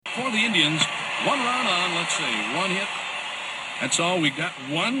for the Indians. 1 run on, let's see, 1 hit. That's all. We got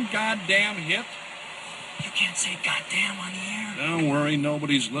 1 goddamn hit. You can't say goddamn on the air. Don't worry,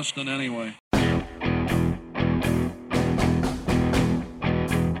 nobody's listening anyway.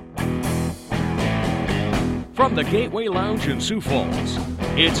 From the Gateway Lounge in Sioux Falls,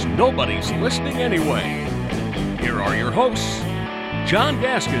 it's Nobody's Listening Anyway. Here are your hosts, John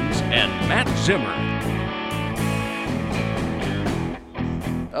Gaskins and Matt Zimmer.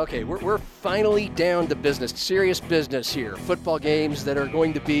 Okay, we're finally down to business, serious business here. Football games that are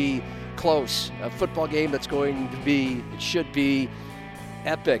going to be close. A football game that's going to be, it should be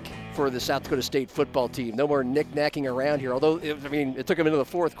epic for the South Dakota State football team. No more knick-knacking around here. Although, it took them into the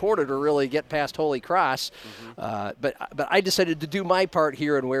fourth quarter to really get past Holy Cross. But I decided to do my part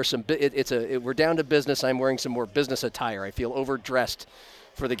here and wear some. We're down to business. I'm wearing some more business attire. I feel overdressed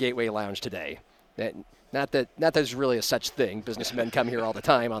for the Gateway Lounge today. Not that there's really a such thing. Businessmen come here all the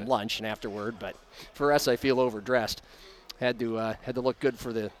time on lunch and afterward. But for us, I feel overdressed. Had to look good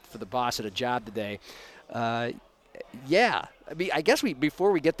for the boss at a job today. Yeah, I mean, I guess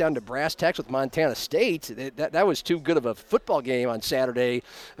before we get down to brass tacks with Montana State, that was too good of a football game on Saturday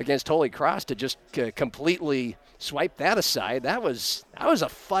against Holy Cross to just completely swipe that aside. That was a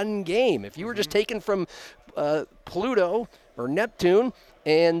fun game. If you were just taken from Pluto or Neptune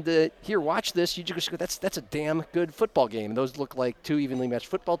and here, watch this, you just go, that's a damn good football game. And those look like 2 evenly matched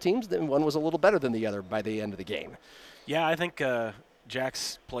football teams. Then one was a little better than the other by the end of the game. Yeah, I think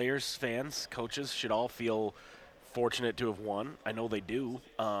Jack's players, fans, coaches should all feel fortunate to have won. I know they do.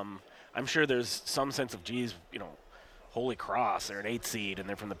 I'm sure there's some sense of, geez, Holy Cross, they're an 8 seed and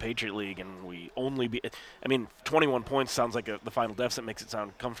they're from the Patriot League and we only 21 points sounds like the final deficit makes it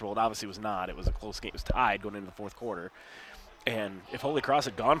sound comfortable. It obviously was not. It was a close game. It was tied going into the fourth quarter. And if Holy Cross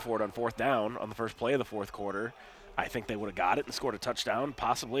had gone for it on 4th down on the first play of the fourth quarter, I think they would have got it and scored a touchdown,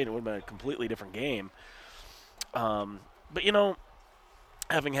 possibly, and it would have been a completely different game. But,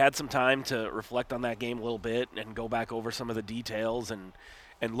 having had some time to reflect on that game a little bit and go back over some of the details and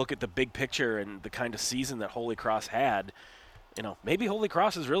look at the big picture and the kind of season that Holy Cross had, maybe Holy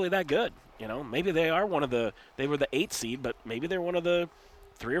Cross is really that good. Maybe they are they were the 8th seed, but maybe they're one of the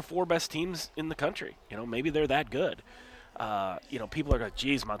 3 or 4 best teams in the country. Maybe they're that good. People are like,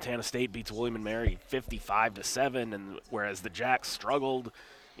 geez, Montana State beats William & Mary 55-7, and whereas the Jacks struggled,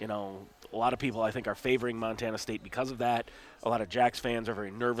 a lot of people, I think, are favoring Montana State because of that. A lot of Jacks fans are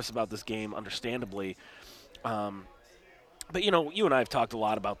very nervous about this game, understandably. But, you and I have talked a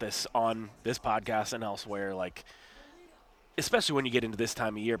lot about this on this podcast and elsewhere, especially when you get into this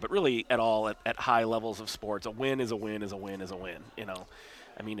time of year, but really at all at high levels of sports, a win is a win is a win is a win.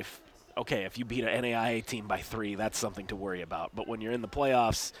 If you beat an NAIA team by 3, that's something to worry about. But when you're in the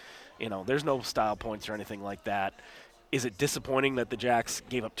playoffs, there's no style points or anything like that. Is it disappointing that the Jacks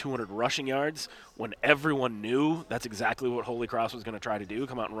gave up 200 rushing yards when everyone knew that's exactly what Holy Cross was going to try to do,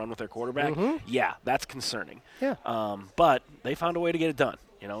 come out and run with their quarterback? Yeah, that's concerning. Yeah. But they found a way to get it done.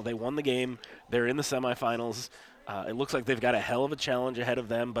 They won the game. They're in the semifinals. It looks like they've got a hell of a challenge ahead of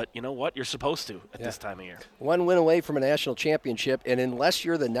them, but you know what? You're supposed to at this time of year. 1 win away from a national championship, and unless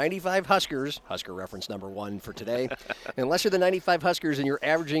you're the 95 Huskers, Husker reference number 1 for today, unless you're the 95 Huskers and you're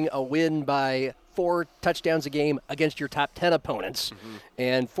averaging a win by 4 touchdowns a game against your top 10 opponents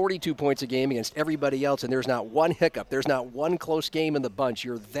and 42 points a game against everybody else, and there's not one hiccup, there's not one close game in the bunch,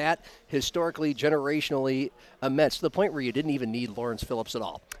 you're that historically, generationally immense, to the point where you didn't even need Lawrence Phillips at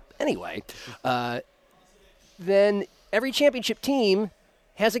all. Anyway, then every championship team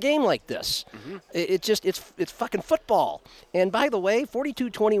has a game like this. It's fucking football. And by the way,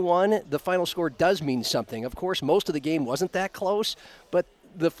 42-21, the final score does mean something. Of course, most of the game wasn't that close, but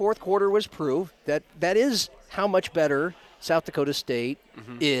the fourth quarter was proof that is how much better South Dakota State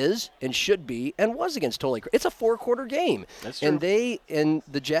is and should be and was against Holy Cross. It's a 4-quarter game. That's true. And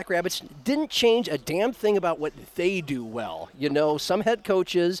the Jackrabbits didn't change a damn thing about what they do well. Some head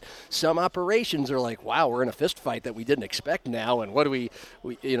coaches, some operations are like, wow, we're in a fist fight that we didn't expect now, and what do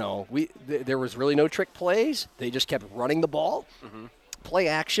there was really no trick plays. They just kept running the ball, play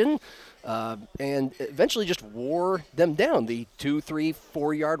action. And eventually just wore them down. The 2, 3,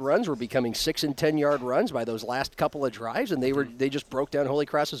 4-yard runs were becoming 6 and 10-yard runs by those last couple of drives, and they just broke down Holy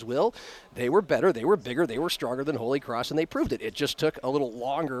Cross's will. They were better, they were bigger, they were stronger than Holy Cross, and they proved it. It just took a little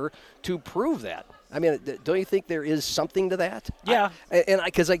longer to prove that. Don't you think there is something to that? Yeah.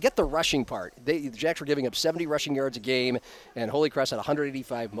 Because I get the rushing part. The Jacks were giving up 70 rushing yards a game, and Holy Cross had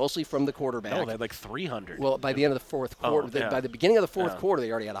 185, mostly from the quarterback. No, they had like 300. Well, by the end of the fourth quarter, by the beginning of the fourth quarter,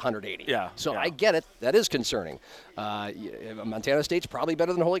 they already had 180. Yeah. So I get it. That is concerning. Montana State's probably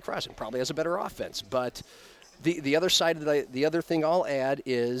better than Holy Cross and probably has a better offense. But The other side of the other thing I'll add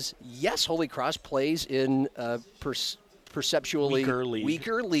is, yes, Holy Cross plays in perceptually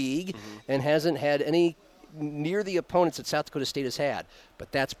weaker league and hasn't had any near the opponents that South Dakota State has had.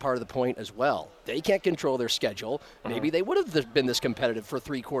 But that's part of the point as well. They can't control their schedule. Maybe they would have been this competitive for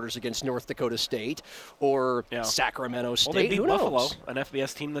 3 quarters against North Dakota State or Sacramento State. Well, they beat Who Buffalo, knows? an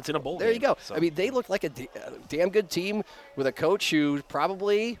FBS team that's in a bowl There game. you go. So. I mean, they look like a damn good team with a coach who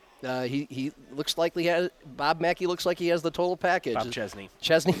probably he looks like Bob Mackey looks like he has the total package. Bob Chesney.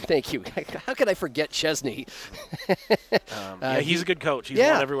 Chesney, thank you. How could I forget Chesney? He's a good coach. He's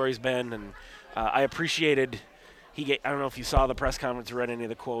won everywhere he's been, and I appreciated. I don't know if you saw the press conference or read any of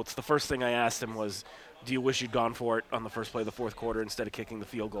the quotes. The first thing I asked him was, "Do you wish you'd gone for it on the first play of the fourth quarter instead of kicking the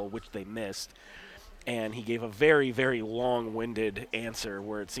field goal," which they missed. And he gave a very, very long-winded answer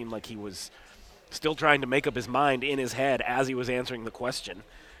where it seemed like he was still trying to make up his mind in his head as he was answering the question.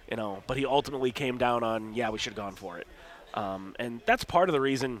 But he ultimately came down on, we should have gone for it. And that's part of the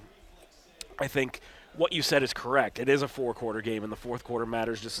reason I think what you said is correct. It is a 4-quarter game, and the fourth quarter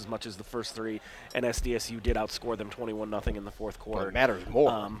matters just as much as the first 3, and SDSU did outscore them 21-0 in the fourth quarter. Well, it matters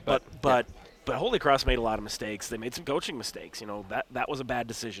more. But Holy Cross made a lot of mistakes. They made some coaching mistakes. That was a bad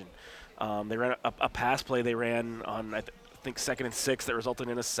decision. They ran a pass play they ran on, I think, 2nd and 6 that resulted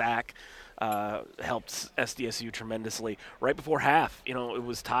in a sack. Helped SDSU tremendously. Right before half, it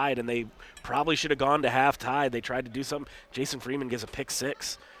was tied, and they probably should have gone to half tied. They tried to do something. Jason Freeman gives a pick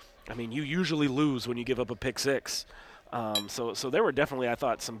 6. I mean, you usually lose when you give up a pick 6. So there were definitely, I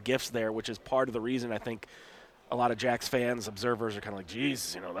thought, some gifts there, which is part of the reason I think a lot of Jacks fans, observers are kind of like,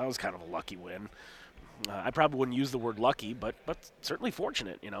 geez, that was kind of a lucky win. I probably wouldn't use the word lucky, but certainly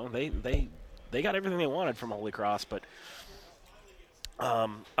fortunate. They got everything they wanted from Holy Cross, but I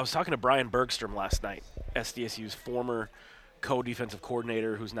was talking to Brian Bergstrom last night, SDSU's former co-defensive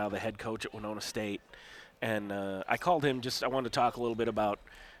coordinator, who's now the head coach at Winona State. And I called him I wanted to talk a little bit about,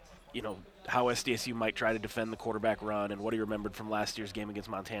 how SDSU might try to defend the quarterback run and what he remembered from last year's game against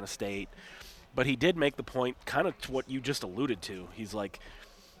Montana State. But he did make the point kind of to what you just alluded to. He's like,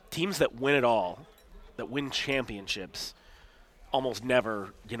 teams that win it all, that win championships, almost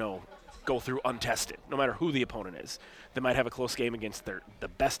never, go through untested, no matter who the opponent is. They might have a close game against the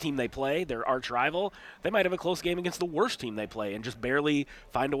best team they play, their arch rival. They might have a close game against the worst team they play and just barely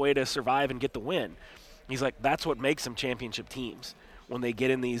find a way to survive and get the win. He's like, that's what makes them championship teams. When they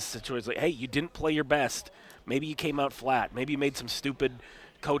get in these situations, like, hey, you didn't play your best. Maybe you came out flat. Maybe you made some stupid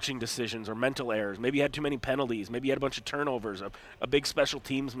coaching decisions or mental errors. Maybe you had too many penalties. Maybe you had a bunch of turnovers, a big special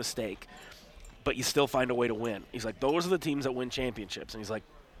teams mistake. But you still find a way to win. He's like, those are the teams that win championships. And he's like,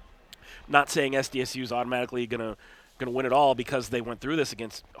 not saying SDSU is automatically going to win it all because they went through this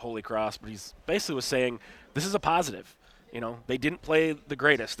against Holy Cross, but he's basically was saying this is a positive. They didn't play the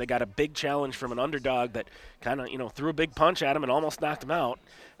greatest. They got a big challenge from an underdog that kind of, threw a big punch at them and almost knocked them out.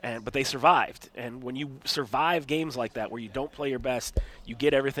 But they survived. And when you survive games like that where you don't play your best, you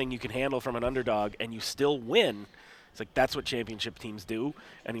get everything you can handle from an underdog and you still win. It's like that's what championship teams do.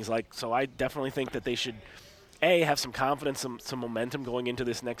 And he's like, so I definitely think that they should, have some confidence, some momentum going into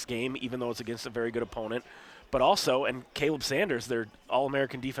this next game, even though it's against a very good opponent. But also, and Caleb Sanders, their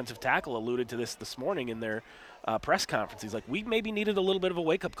All-American defensive tackle, alluded to this morning in their press conference. He's like, we maybe needed a little bit of a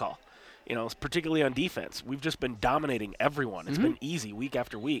wake-up call, particularly on defense. We've just been dominating everyone. It's been easy week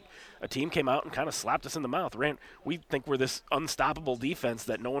after week. A team came out and kind of slapped us in the mouth. We think we're this unstoppable defense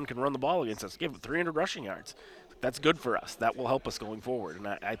that no one can run the ball against us. Give 300 rushing yards. That's good for us. That will help us going forward. And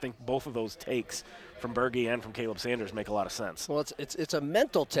I think both of those takes from Berge and from Caleb Sanders make a lot of sense. Well, it's a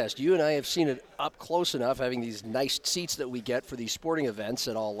mental test. You and I have seen it up close enough, having these nice seats that we get for these sporting events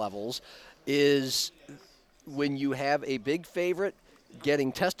at all levels, is when you have a big favorite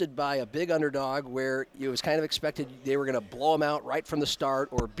getting tested by a big underdog where it was kind of expected they were going to blow them out right from the start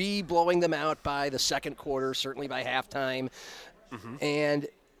or be blowing them out by the second quarter, certainly by halftime. And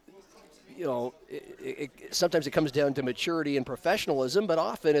sometimes it comes down to maturity and professionalism, but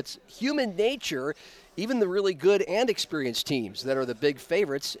often it's human nature, even the really good and experienced teams that are the big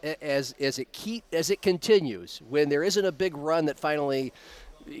favorites, as it continues. When there isn't a big run that finally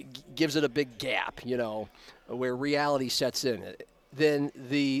gives it a big gap, where reality sets in, then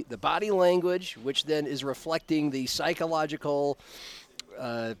the body language, which then is reflecting the psychological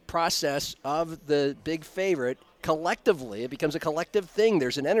process of the big favorite, collectively, it becomes a collective thing.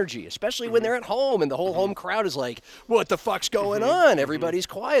 There's an energy, especially when they're at home and the whole home crowd is like, what the fuck's going on? Everybody's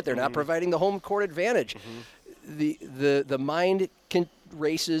quiet. They're not providing the home court advantage. The mind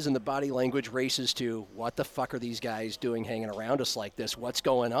races and the body language races to what the fuck are these guys doing hanging around us like this? What's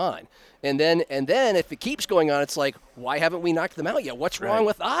going on? And then if it keeps going on, it's like, why haven't we knocked them out yet? What's wrong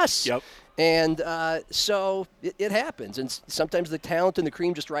with us? Yep. And so it happens. And sometimes the talent and the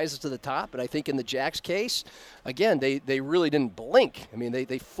cream just rises to the top. And I think in the Jacks case, again, they really didn't blink. I mean,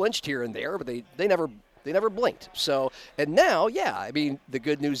 they flinched here and there, but they never blinked. So, and now, yeah, I mean, the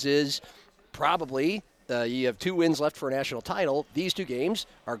good news is probably you have 2 wins left for a national title. These 2 games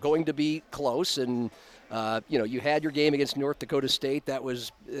are going to be close. And, you had your game against North Dakota State. That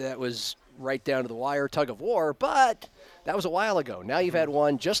was right down to the wire, tug of war, but that was a while ago. Now you've had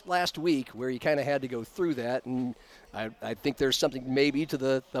one just last week where you kind of had to go through that, and I think there's something maybe to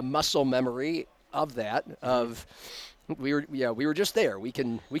the muscle memory of that, of we were just there. We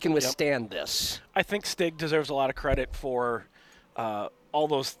can withstand this. I think Stig deserves a lot of credit for all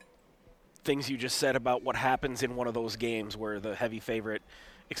those things you just said about what happens in one of those games where the heavy favorite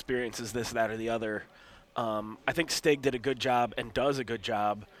experiences this, that, or the other. I think Stig did a good job and does a good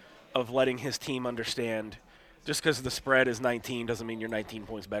job of letting his team understand just because the spread is 19 doesn't mean you're 19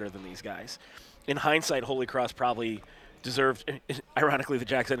 points better than these guys. In hindsight, Holy Cross probably deserved – ironically, the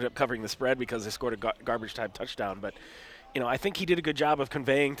Jacks ended up covering the spread because they scored a garbage time touchdown. But, I think he did a good job of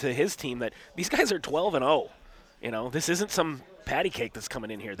conveying to his team that these guys are 12-0. This isn't some patty cake that's coming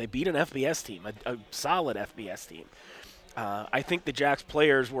in here. They beat an FBS team, a solid FBS team. I think the Jacks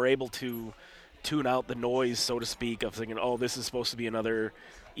players were able to tune out the noise, so to speak, of thinking, oh, this is supposed to be another –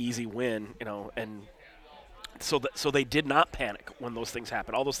 easy win, and so they did not panic when those things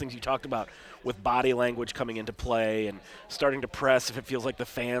happen. All those things you talked about with body language coming into play and starting to press if it feels like the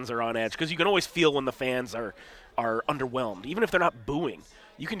fans are on edge, because you can always feel when the fans are underwhelmed, even if they're not booing.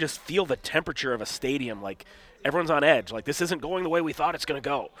 You can just feel the temperature of a stadium, like everyone's on edge, like this isn't going the way we thought it's going to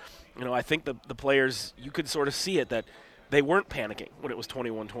go. I think the players, you could sort of see it that they weren't panicking when it was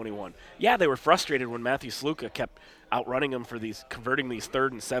 21-21. Yeah, they were frustrated when Matthew Sluka kept outrunning them for converting these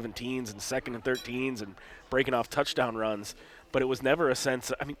 3rd and 17s and 2nd and 13s and breaking off touchdown runs. But it was never a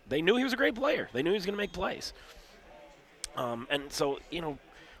sense. They knew he was a great player. They knew he was going to make plays. And so,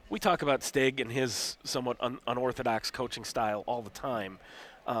 we talk about Stig and his somewhat unorthodox coaching style all the time.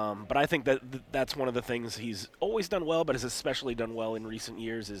 But I think that's one of the things he's always done well, but has especially done well in recent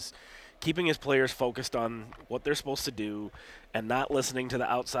years, is keeping his players focused on what they're supposed to do and not listening to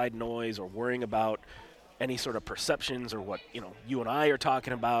the outside noise or worrying about any sort of perceptions or what you and I are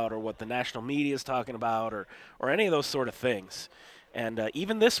talking about or what the national media is talking about or any of those sort of things. And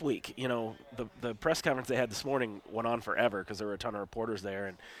even this week, the press conference they had this morning went on forever because there were a ton of reporters there,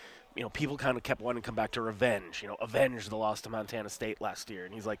 and people kind of kept wanting to come back to revenge, avenge the loss to Montana State last year.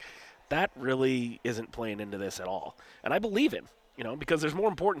 And he's like, that really isn't playing into this at all. And I believe him. Because there's more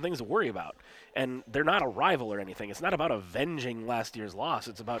important things to worry about. And they're not a rival or anything. It's not about avenging last year's loss.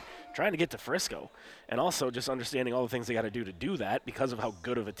 It's about trying to get to Frisco. And also just understanding all the things they got to do that because of how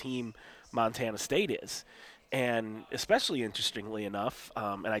good of a team Montana State is. And especially interestingly enough,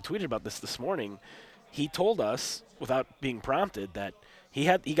 and I tweeted about this morning, he told us, without being prompted, that he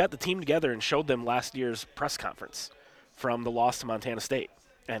got the team together and showed them last year's press conference from the loss to Montana State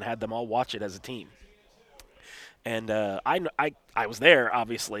and had them all watch it as a team. And I was there,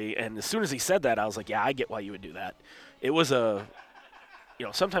 obviously, and as soon as he said that, I was like, yeah, I get why you would do that. It was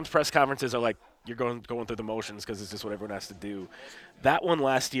sometimes press conferences are like, you're going through the motions because it's just what everyone has to do. That one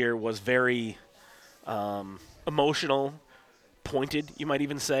last year was very emotional, pointed, you might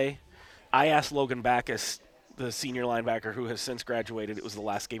even say. I asked Logan Backus, the senior linebacker who has since graduated, it was the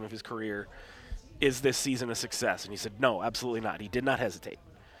last game of his career, is this season a success? And he said, no, absolutely not. He did not hesitate.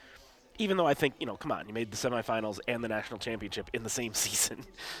 Even though I think, come on, you made the semifinals and the national championship in the same season.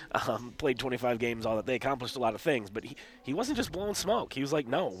 Played 25 games, all that. They accomplished a lot of things. But he wasn't just blowing smoke. He was like,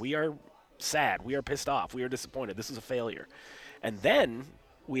 no, we are sad. We are pissed off. We are disappointed. This is a failure. And then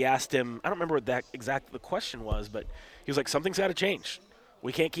we asked him, I don't remember what the question was, but he was like, something's got to change.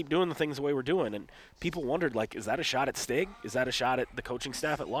 We can't keep doing the things the way we're doing. And people wondered, like, is that a shot at Stig? Is that a shot at the coaching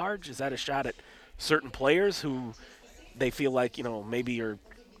staff at large? Is that a shot at certain players who they feel like, maybe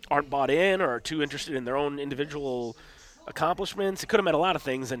aren't bought in or are too interested in their own individual accomplishments? It could have meant a lot of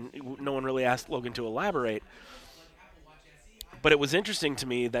things, and no one really asked Logan to elaborate. But it was interesting to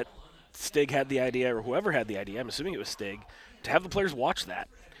me that Stig had the idea, or whoever had the idea, I'm assuming it was Stig, to have the players watch that.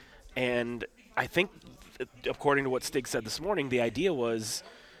 And I think, according to what Stig said this morning, the idea was,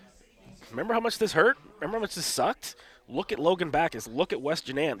 remember how much this hurt? Remember how much this sucked? Look at Logan Backus. Look at Wes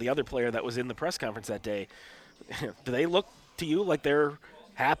Janant, the other player that was in the press conference that day. Do they look to you like they're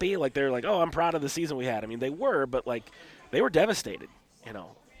happy? Like they're like, oh, I'm proud of the season we had? I mean, they were, but like they were devastated,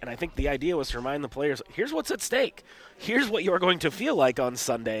 And I think the idea was to remind the players, here's what's at stake. Here's what you're going to feel like on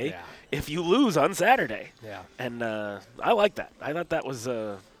Sunday if you lose on Saturday. Yeah. And I like that. I thought that was,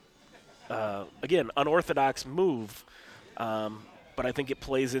 again, unorthodox move. But I think it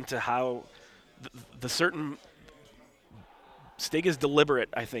plays into how the certain Stig is deliberate,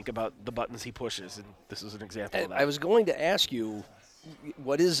 I think, about the buttons he pushes. And this is an example of that. I was going to ask you,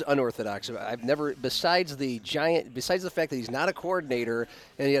 what is unorthodox? I've never, besides the fact that he's not a coordinator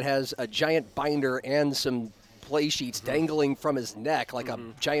and yet has a giant binder and some play sheets dangling from his neck, like a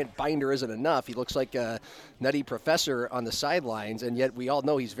giant binder isn't enough. He looks like a nutty professor on the sidelines, and yet we all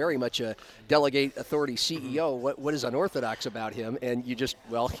know he's very much a delegate authority CEO. What is unorthodox about him? And you just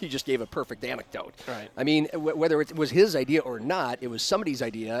gave a perfect anecdote. Right. I mean, whether it was his idea or not, it was somebody's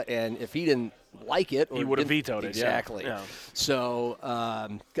idea, and if he didn't like it, or he would have vetoed it. Exactly. Yeah. So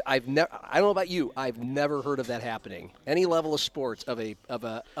I don't know about you. I've never heard of that happening. Any level of sports of a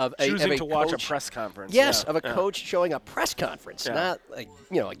choosing to watch a coach, press conference. Yes, yeah. of a coach showing a press conference, not like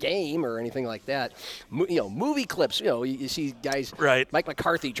a game or anything like that. Movie clips. You see guys. Right. Mike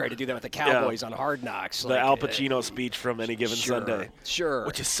McCarthy tried to do that with the Cowboys on Hard Knocks. The Al Pacino speech from Any Given Sunday. Sure.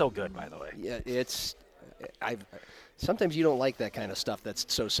 Which is so good, by the way. Yeah, sometimes you don't like that kind of stuff that's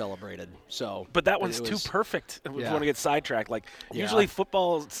so celebrated. But that one's too perfect. If you want to get sidetracked. Usually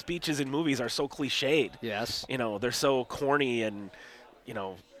football speeches in movies are so cliched. Yes. They're so corny, and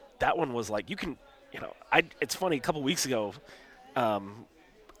that one was like it's funny. A couple weeks ago,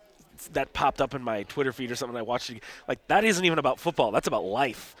 that popped up in my Twitter feed or something. I watched it. Like, that isn't even about football. That's about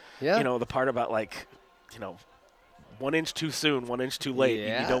life. Yeah. The part about 1 inch too soon, 1 inch too late,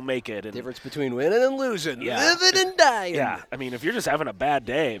 you don't make it. And difference between winning and losing, living and dying. Yeah, I mean, if you're just having a bad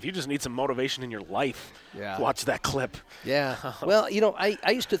day, if you just need some motivation in your life, watch that clip. Yeah. Well,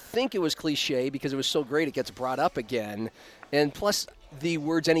 I used to think it was cliche because it was so great it gets brought up again. And plus, the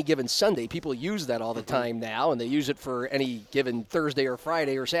words "any given Sunday," people use that all the time now, and they use it for any given Thursday or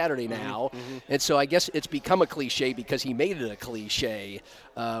Friday or Saturday now. And so I guess it's become a cliche because he made it a cliche,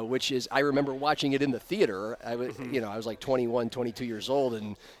 which is, I remember watching it in the theater. I was, I was like 21, 22 years old,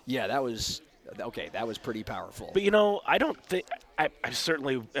 and that was pretty powerful. But I don't think I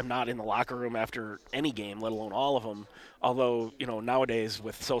certainly am not in the locker room after any game, let alone all of them. Although nowadays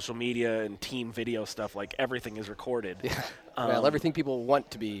with social media and team video stuff, like, everything is recorded. Yeah. Well, everything people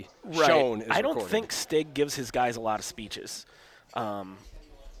want to be shown is I don't recorded. think Stig gives his guys a lot of speeches.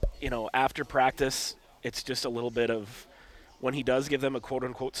 After practice, it's just a little bit of, when he does give them a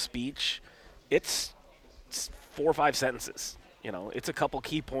quote-unquote speech, it's 4 or 5 sentences. It's a couple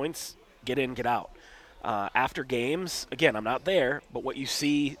key points, get in, get out. After games, again, I'm not there, but what you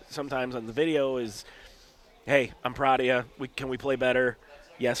see sometimes on the video is, hey, I'm proud of you. Can we play better?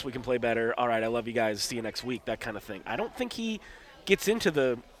 Yes, we can play better. All right, I love you guys. See you next week, that kind of thing. I don't think he gets into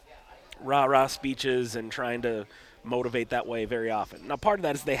the rah-rah speeches and trying to motivate that way very often. Now, part of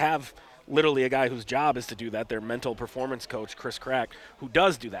that is they have literally a guy whose job is to do that, their mental performance coach, Chris Crack, who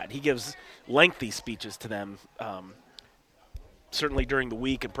does do that. He gives lengthy speeches to them, certainly during the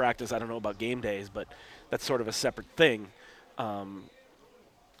week and practice. I don't know about game days, but that's sort of a separate thing.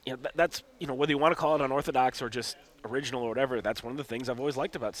 That's whether you want to call it unorthodox or just original or whatever, that's one of the things I've always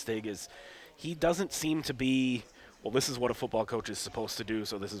liked about Stig is he doesn't seem to be, well, this is what a football coach is supposed to do,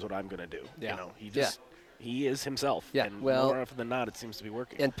 so this is what I'm going to do. Yeah. He is himself. Yeah. And well, more often than not, it seems to be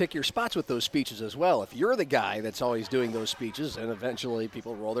working. And pick your spots with those speeches as well. If you're the guy that's always doing those speeches, and eventually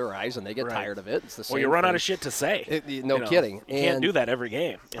people roll their eyes and they get tired of it. It's the same. Or you run thing. out of shit to say. No kidding. You can't do that every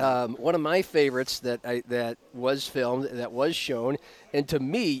game. One of my favorites that was filmed, that was shown, and to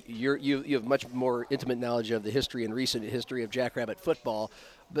me, you have much more intimate knowledge of the history and recent history of Jackrabbit football.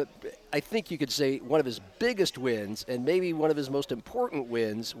 But I think you could say one of his biggest wins, and maybe one of his most important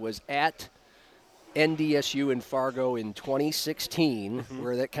wins, was at NDSU in Fargo in 2016,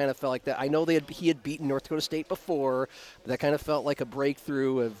 where that kind of felt like that. I know he had beaten North Dakota State before, but that kind of felt like a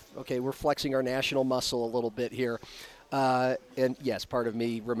breakthrough of, okay, we're flexing our national muscle a little bit here. And yes, part of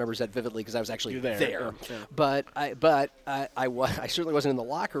me remembers that vividly because I was actually there. Yeah. But I certainly wasn't in the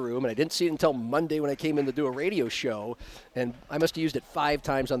locker room, and I didn't see it until Monday when I came in to do a radio show, and I must have used it 5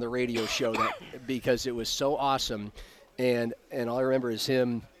 times on the radio show because it was so awesome. And all I remember is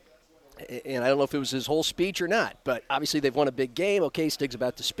him. And I don't know if it was his whole speech or not, but obviously they've won a big game. Okay, Stig's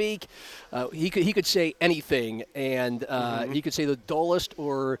about to speak. He could say anything, and he could say the dullest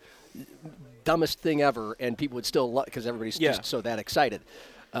or dumbest thing ever, and people would still love, because everybody's just so that excited.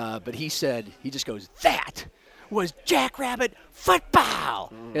 But he just goes, that was Jackrabbit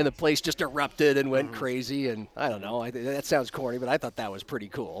football. And the place just erupted and went crazy. And I don't know, that sounds corny, but I thought that was pretty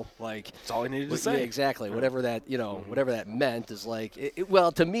cool. Like, That's all I needed to yeah, say. exactly. Whatever that, whatever that meant is like,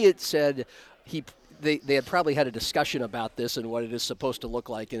 well, to me it said they had probably had a discussion about this and what it is supposed to look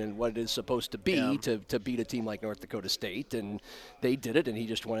like and what it is supposed to be to beat a team like North Dakota State, and they did it, and he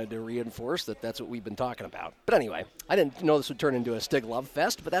just wanted to reinforce that that's what we've been talking about. But anyway, I didn't know this would turn into a Stig Love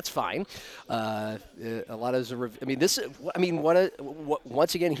Fest, but that's fine. A lot of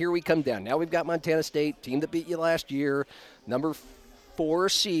once again, here we come down. Now we've got Montana State, team that beat you last year, number 4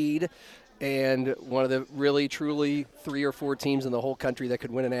 seed, and one of the really, truly 3 or 4 teams in the whole country that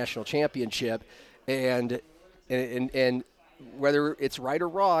could win a national championship. And whether it's right or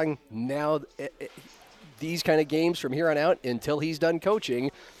wrong, now these kind of games from here on out until he's done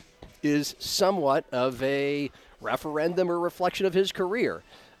coaching is somewhat of a referendum or reflection of his career.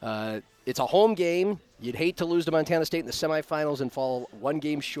 It's a home game. You'd hate to lose to Montana State in the semifinals and fall 1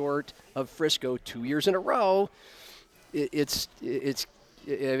 game short of Frisco 2 years in a row. It's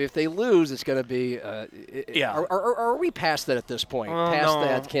if they lose, it's going to be. Are we past that at this point? Past no,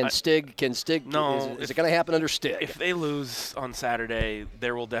 that, can Stig? No. Is it going to happen under Stig? If they lose on Saturday,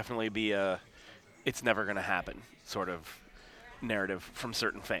 there will definitely be a "it's never going to happen" sort of narrative from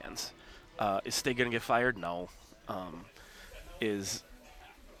certain fans. Is Stig going to get fired? No.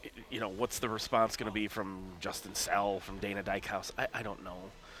 What's the response going to be from Justin Sell, from Dana Dykhouse? I don't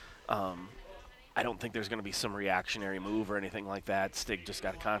know. I don't think there's going to be some reactionary move or anything like that. Stig just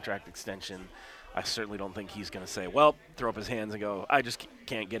got a contract extension. I certainly don't think he's going to say, well, throw up his hands and go, I just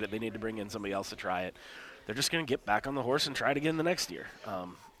can't get it. They need to bring in somebody else to try it. They're just going to get back on the horse and try it again the next year.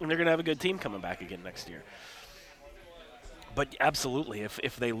 And they're going to have a good team coming back again next year. But absolutely,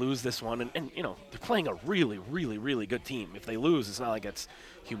 if they lose this one, and they're playing a really, really, really good team. If they lose, it's not like it's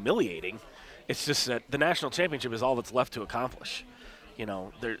humiliating. It's just that the national championship is all that's left to accomplish.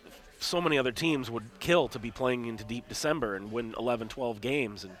 So many other teams would kill to be playing into deep December and win 11, 12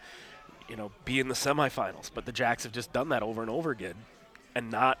 games and, be in the semifinals. But the Jacks have just done that over and over again and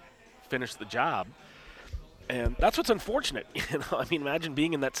not finished the job. And that's what's unfortunate. Imagine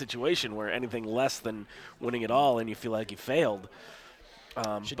being in that situation where anything less than winning it all and you feel like you failed.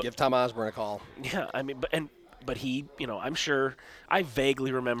 Should give Tom Osborne a call. Yeah, but he, I'm sure I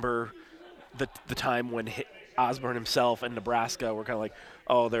vaguely remember the time when Osborne himself and Nebraska were kind of like,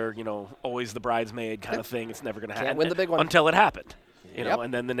 oh, they're, always the bridesmaid kind of thing. It's never going to happen. Can't win the big one. Until it happened. Yep.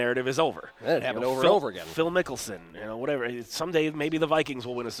 And then the narrative is over. Then it happened over and over again. Phil Mickelson, whatever. Someday maybe the Vikings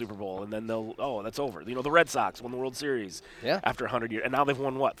will win a Super Bowl, and then that's over. The Red Sox won the World Series after 100 years. And now they've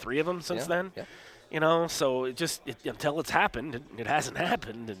won, 3 of them since then? Yeah. So until it's happened, it hasn't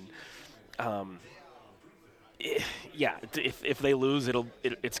happened. And, if they lose,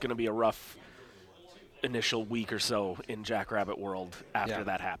 it's going to be a rough initial week or so in Jackrabbit world after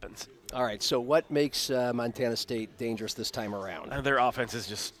that happens. All right, so what makes Montana State dangerous this time around? Their offense is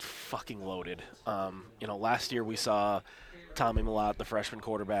just fucking loaded. Last year we saw Tommy Mellott, the freshman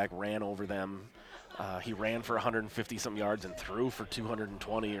quarterback, ran over them. He ran for 150-some yards and threw for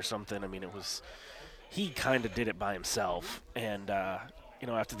 220 or something. He kind of did it by himself. And,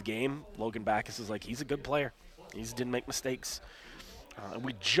 after the game, Logan Backus is like, he's a good player. He just didn't make mistakes.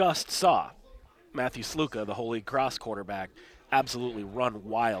 We just saw Matthew Sluka, the Holy Cross quarterback, absolutely run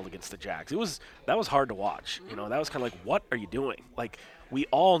wild against the Jacks. That was hard to watch. That was kind of like, what are you doing? Like, we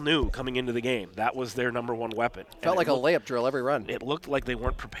all knew coming into the game that was their number one weapon. Felt like a layup drill every run. It looked like they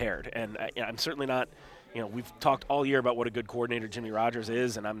weren't prepared. And I'm certainly not, we've talked all year about what a good coordinator Jimmy Rogers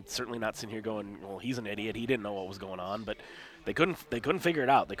is, and I'm certainly not sitting here going, well, he's an idiot. He didn't know what was going on. But they couldn't figure it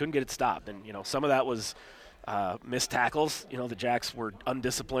out. They couldn't get it stopped. And, some of that was missed tackles. The Jacks were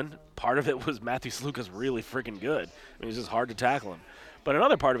undisciplined. Part of it was Matthew Sluka's really freaking good. It was just hard to tackle him. But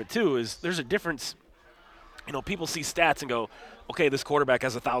another part of it, too, is there's a difference. People see stats and go, okay, this quarterback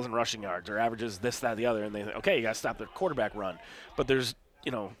has 1,000 rushing yards or averages this, that, the other, and they think, okay, you got to stop the quarterback run. But there's,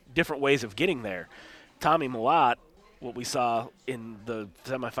 different ways of getting there. Tommy Mellott, what we saw in the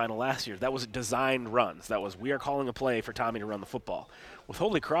semifinal last year, that was designed runs. That was, we are calling a play for Tommy to run the football. With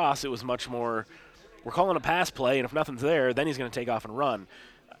Holy Cross, it was much more, we're calling a pass play, and if nothing's there, then he's going to take off and run.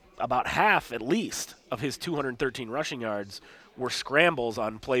 About half, at least, of his 213 rushing yards were scrambles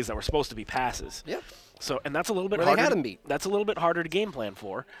on plays that were supposed to be passes. Yep. So, and that's a little bit Where harder. They had him beat. That's a little bit harder to game plan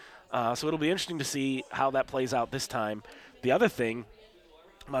for. So it'll be interesting to see how that plays out this time. The other thing,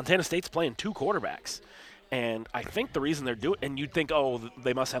 Montana State's playing 2 quarterbacks. And I think the reason they're doing, and you'd think, oh,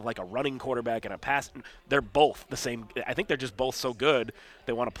 they must have like a running quarterback and a pass. They're both the same. I think they're just both so good,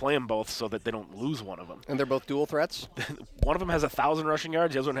 they want to play them both so that they don't lose one of them. And they're both dual threats? One of them has 1,000 rushing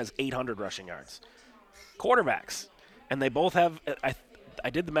yards. The other one has 800 rushing yards. quarterbacks, and they both have. I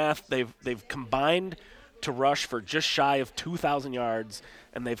did the math. They've combined to rush for just shy of 2,000 yards,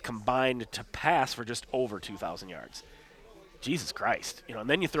 and they've combined to pass for just over 2,000 yards. Jesus Christ. And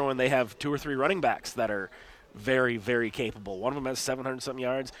then you throw in they have 2 or 3 running backs that are very, very capable. One of them has 700-something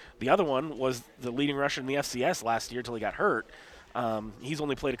yards. The other one was the leading rusher in the FCS last year until he got hurt. He's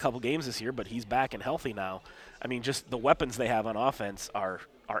only played a couple games this year, but he's back and healthy now. I mean, just the weapons they have on offense are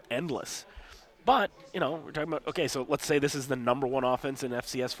endless. But, we're talking about, okay, so let's say this is the number 1 offense in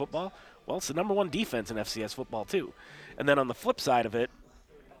FCS football. Well, it's the number 1 defense in FCS football, too. And then on the flip side of it,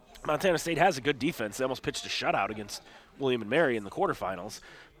 Montana State has a good defense. They almost pitched a shutout against William & Mary in the quarterfinals.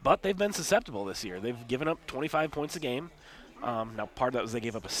 But they've been susceptible this year. They've given up 25 points a game. Now, part of that was they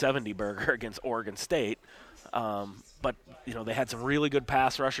gave up a 70-burger against Oregon State. But, they had some really good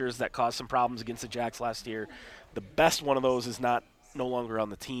pass rushers that caused some problems against the Jacks last year. The best one of those is no longer on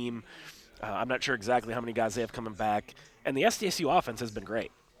the team. I'm not sure exactly how many guys they have coming back. And the SDSU offense has been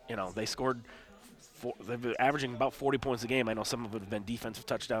great. They scored they've been averaging about 40 points a game. I know some of it have been defensive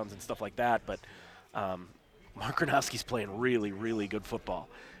touchdowns and stuff like that, but Mark Gronowski's playing really, really good football.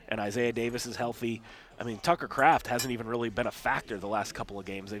 And Isaiah Davis is healthy. I mean, Tucker Kraft hasn't even really been a factor the last couple of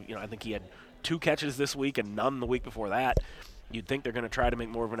games. I think he had 2 catches this week and none the week before that. You'd think they're going to try to make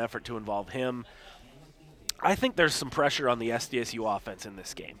more of an effort to involve him. I think there's some pressure on the SDSU offense in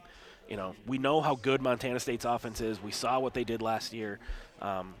this game. We know how good Montana State's offense is. We saw what they did last year.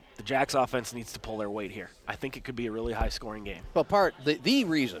 The Jacks offense needs to pull their weight here. I think it could be a really high-scoring game. Well, the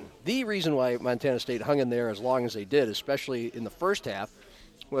reason why Montana State hung in there as long as they did, especially in the first half,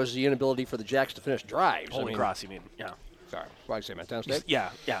 was the inability for the Jacks to finish drives. Holy Cross, you mean? Yeah. Sorry, why did I say Montana State? Yeah.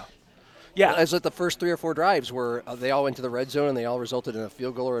 As that the first 3 or 4 drives were they all went to the red zone and they all resulted in a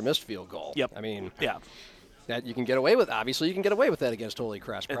field goal or a missed field goal. Yep. I mean, yeah. That you can get away with. Obviously, you can get away with that against Holy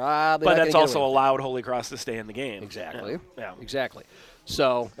Cross. Probably, but that's also allowed Holy Cross to stay in the game. Exactly. Yeah. Exactly.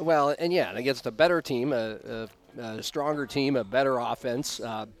 So, and against a better team, a stronger team, a better offense.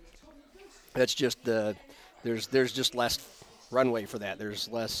 That's just there's just less runway for that. There's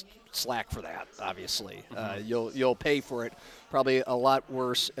less slack for that. Obviously, you'll pay for it probably a lot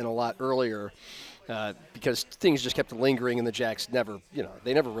worse and a lot earlier. Because things just kept lingering, and the Jacks never,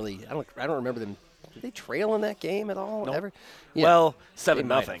 they never really. I don't remember them. Did they trail in that game at all? Nope. Ever? Yeah. Well,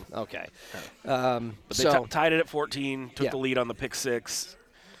 7-0. Okay. But they tied it at 14. Took the lead on the pick 6.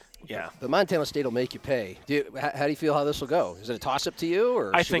 Yeah. But Montana State will make you pay. How do you feel how this will go? Is it a toss-up to you,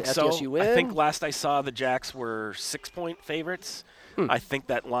 or I think so. FDSU win? I think last I saw the Jacks were 6-point favorites. I think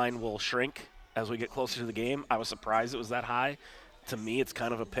that line will shrink as we get closer to the game. I was surprised it was that high. To me, it's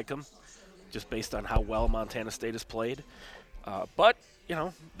kind of a pick-em, just based on how well Montana State has played. But,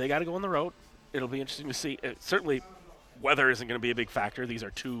 they got to go on the road. It'll be interesting to see. Certainly, weather isn't going to be a big factor. These are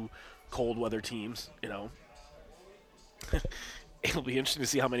 2 cold weather teams, It'll be interesting to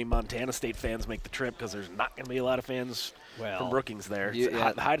see how many Montana State fans make the trip, because there's not going to be a lot of fans from Brookings there.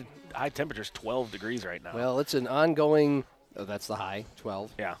 High temperature's 12 degrees right now. Well, it's an ongoing – that's the high,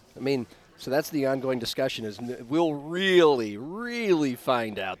 12. Yeah. I mean – so that's the ongoing discussion is we'll really, really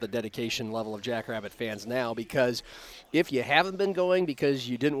find out the dedication level of Jackrabbit fans now, because if you haven't been going because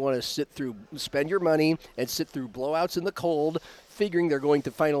you didn't want to spend your money and sit through blowouts in the cold, figuring they're going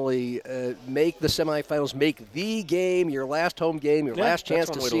to finally make the semifinals, make the game, your last home game, your last chance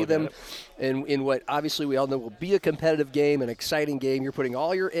to see them, and in what obviously we all know will be a competitive game, an exciting game, you're putting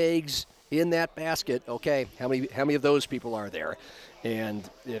all your eggs in that basket. Okay, how many of those people are there? And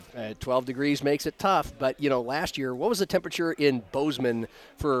if 12 degrees makes it tough, but, last year, what was the temperature in Bozeman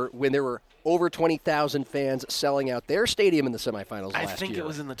for when there were over 20,000 fans selling out their stadium in the semifinals last year? I think it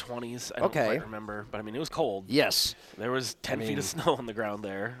was in the 20s. I don't quite remember, but, it was cold. Yes. There was 10 feet of snow on the ground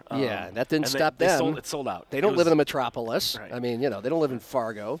there. That didn't stop them. It sold out. They don't live in a metropolis. Right. They don't live in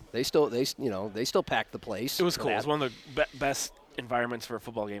Fargo. They still pack the place. It was cool. It was one of the best environments for a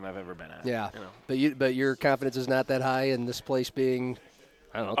football game I've ever been at. Yeah. But your confidence is not that high in this place being,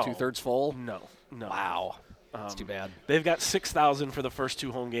 I don't know, 2/3 full? No. Wow. That's too bad. They've got 6,000 for the first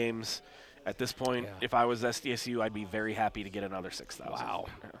 2 home games. At this point, if I was SDSU, I'd be very happy to get another 6,000. Wow.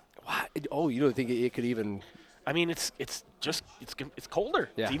 Yeah. Wow. Oh, you don't think it could even? It's colder.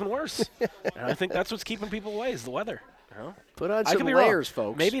 Yeah. It's even worse. And I think that's what's keeping people away is the weather. Put on some layers, wrong.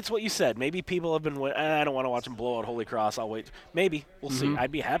 folks. Maybe it's what you said. Maybe people have been, I don't want to watch them blow out Holy Cross. I'll wait. Maybe. We'll see. I'd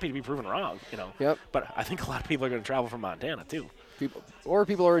be happy to be proven wrong, Yep. But I think a lot of people are going to travel from Montana, too.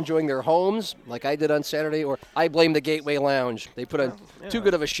 People are enjoying their homes, like I did on Saturday, or I blame the Gateway Lounge. They put on too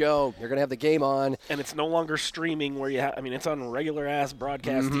good of a show. You're going to have the game on. And it's no longer streaming where you have, it's on regular-ass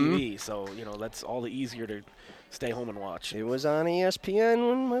broadcast TV, so, that's all the easier to Stay home and watch. It was on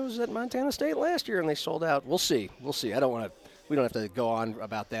ESPN when I was at Montana State last year, and they sold out. We'll see. We don't have to go on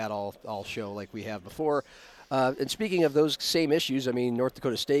about that all show like we have before. And speaking of those same issues, I mean, North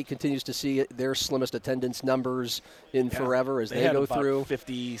Dakota State continues to see their slimmest attendance numbers in forever as they had go about through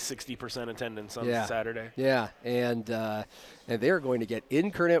 50-60% attendance on Saturday. Yeah, and they're going to get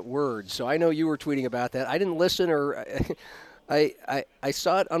incarnate words. So I know you were tweeting about that. I didn't listen, or I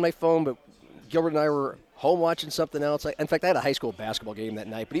saw it on my phone, but Gilbert and I were home watching something else. In fact, I had a high school basketball game that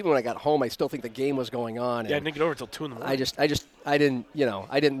night, but even when I got home, I still think the game was going on. Yeah, I didn't get over until 2 in the morning. I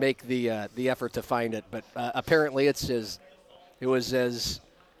didn't make the effort to find it, but apparently it was as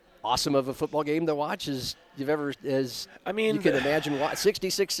awesome of a football game to watch as you can imagine.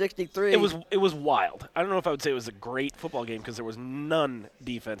 66-63. It was wild. I don't know if I would say it was a great football game because there was none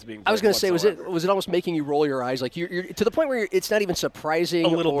defense being played. I was going to say, was it almost making you roll your eyes, like you're to the point where it's not even surprising a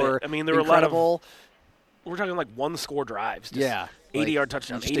little or bit. I mean, there were incredible. a lot of. We're talking like 1-score drives. Just 80-yard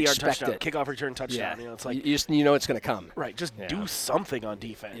touchdown, 80-yard touchdown, kickoff return touchdown. Yeah. It's like you know it's going to come. Right. Just do something on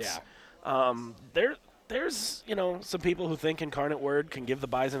defense. Yeah. There's some people who think Incarnate Word can give the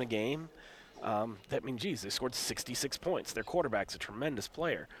Bison a game. That means, geez, they scored 66 points. Their quarterback's a tremendous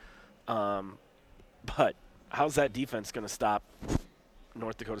player. But how's that defense going to stop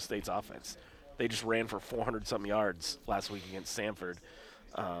North Dakota State's offense? They just ran for 400-something yards last week against Samford.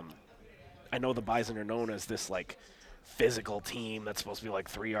 I know the Bison are known as this, like, physical team that's supposed to be, like,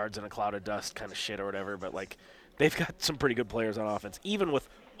 3 yards in a cloud of dust kind of shit or whatever, but, like, they've got some pretty good players on offense, even with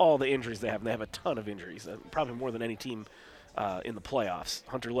all the injuries they have. And they have a ton of injuries, probably more than any team in the playoffs.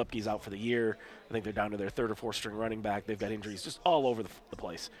 Hunter Lipke's out for the year. I think they're down to their 3rd or 4th string running back. They've got injuries just all over the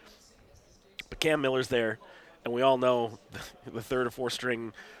place. But Cam Miller's there, and we all know the 3rd or 4th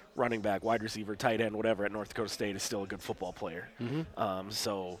string running back, wide receiver, tight end, whatever, at North Dakota State is still a good football player. Mm-hmm.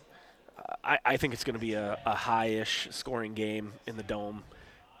 So I think it's going to be a high-ish scoring game in the Dome,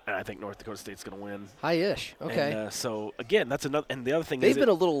 and I think North Dakota State's going to win. High-ish, okay. And, so again, that's another. And the other thing they've been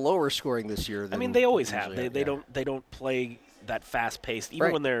a little lower scoring this year. They always have. They don't play that fast-paced,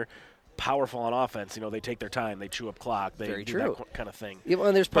 even when they're powerful on offense. They take their time. They chew up clock. They Very do true. that kind of thing. Yeah,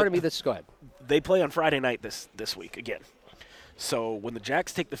 and there's part of me that's go ahead. They play on Friday night this week again. So when the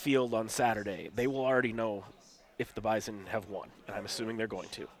Jacks take the field on Saturday, they will already know if the Bison have won, and I'm assuming they're going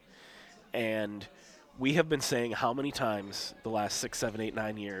to. And we have been saying how many times the last 6, 7, 8,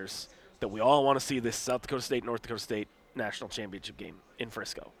 9 years that we all want to see this South Dakota State, North Dakota State national championship game in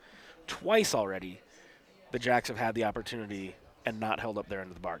Frisco. Twice already, the Jacks have had the opportunity and not held up their end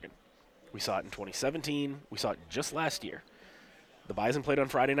of the bargain. We saw it in 2017. We saw it just last year. The Bison played on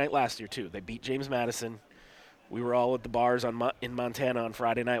Friday night last year, too. They beat James Madison. We were all at the bars in Montana on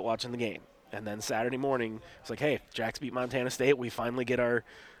Friday night watching the game. And then Saturday morning, it's like, hey, Jacks beat Montana State. We finally get our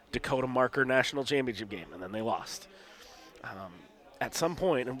Dakota Marker national championship game, and then they lost. At some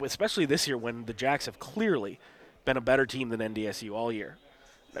point, and especially this year when the Jacks have clearly been a better team than NDSU all year.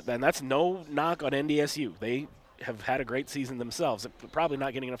 And that's no knock on NDSU. They have had a great season themselves, probably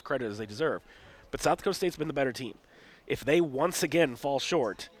not getting enough credit as they deserve. But South Dakota State's been the better team. If they once again fall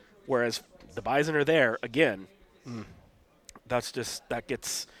short, whereas the Bison are there again, that's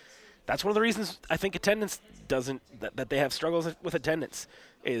one of the reasons I think attendance that they have struggles with attendance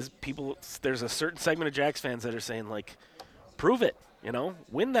is people. There's a certain segment of Jacks fans that are saying, like, prove it,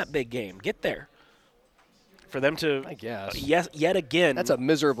 win that big game, get there. For them to, I guess, yet again. That's a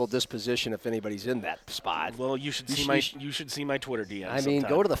miserable disposition if anybody's in that spot. Well, you should see my Twitter DM. I mean,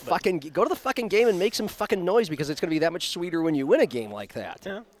 go to the fucking game and make some fucking noise because it's going to be that much sweeter when you win a game like that.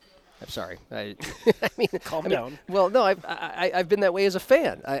 Yeah. I'm sorry. I mean, calm down. Well, no, I've been that way as a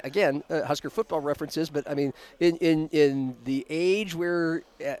fan. Again, Husker football references, but I mean, in the age where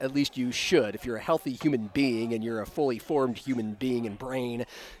at least you should, if you're a healthy human being and you're a fully formed human being and brain,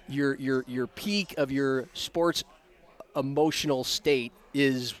 your peak of your sports emotional state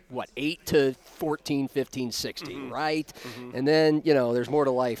is what, 8 to 14, 15, 16, right? Mm-hmm. And then there's more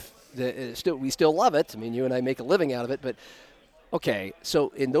to life. We still love it. I mean, you and I make a living out of it, but. Okay, so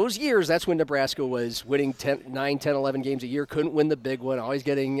in those years, that's when Nebraska was winning 9, 10, 11 games a year, couldn't win the big one, always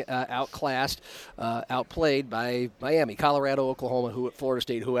getting outclassed, outplayed by Miami, Colorado, Oklahoma, Florida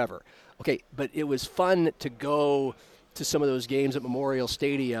State, whoever. Okay, but it was fun to go to some of those games at Memorial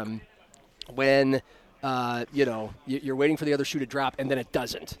Stadium when, you're waiting for the other shoe to drop, and then it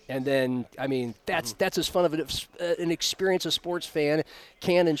doesn't. And then, I mean, that's as fun of an experience a sports fan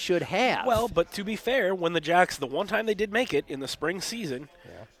can and should have. Well, but to be fair, when the Jacks, the one time they did make it in the spring season,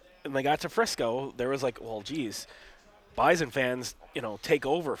 and they got to Frisco, there was like, well, geez, Bison fans, take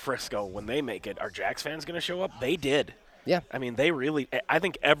over Frisco when they make it. Are Jacks fans going to show up? They did. Yeah. I mean, I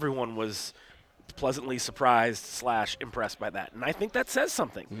think everyone was pleasantly surprised / impressed by that. And I think that says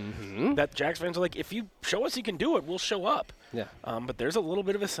something. Mm-hmm. That Jacks fans are like, if you show us you can do it, we'll show up. Yeah. But there's a little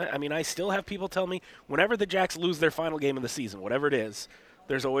bit of I mean, I still have people tell me whenever the Jacks lose their final game of the season, whatever it is,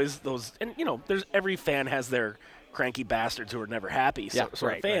 there's always those, and there's every fan has their cranky bastards who are never happy sort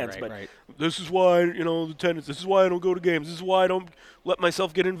of fans. But this is why, the attendance, this is why I don't go to games, this is why I don't let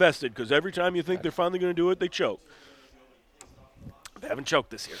myself get invested, because every time you think they're finally going to do it, they choke. They haven't choked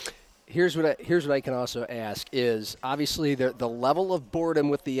this year. Here's what I can also ask is, obviously the level of boredom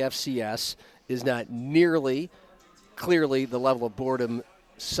with the FCS is not nearly clearly the level of boredom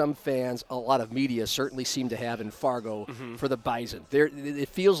some fans, a lot of media certainly seem to have in Fargo for the Bison. It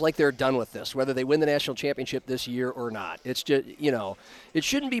feels like they're done with this, whether they win the national championship this year or not. It's just, it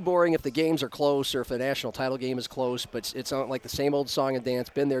shouldn't be boring if the games are close or if the national title game is close, but it's not like the same old song and dance,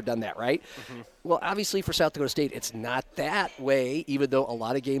 been there, done that, right? Well, obviously for South Dakota State, it's not that way, even though a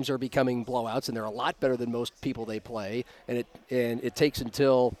lot of games are becoming blowouts, and they're a lot better than most people they play, and it takes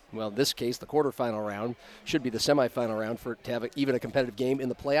until, well, in this case, the quarterfinal round, should be the semifinal round to have even a competitive game in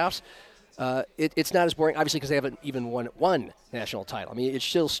the playoffs. It's not as boring, obviously, because they haven't even won one national title. I mean, it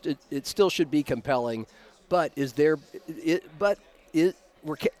still should be compelling, but SDSU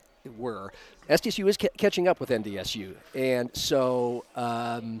is catching up with NDSU, and so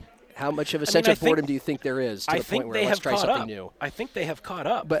how much of a sense of boredom do you think there is to the point where let's try something new? I think they have caught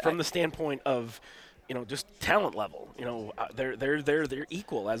up, but from the standpoint of just talent level. They're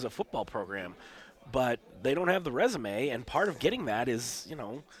equal as a football program. But they don't have the resume, and part of getting that is,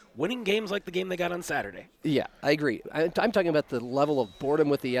 winning games like the game they got on Saturday. Yeah, I agree. I'm talking about the level of boredom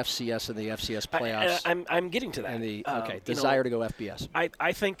with the FCS and the FCS playoffs. I'm getting to that. And the desire to go FBS.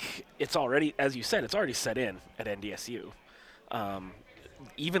 I think it's already, as you said, it's already set in at NDSU.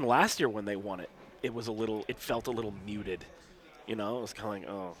 Even last year when they won it, it felt a little muted. It was kind of like,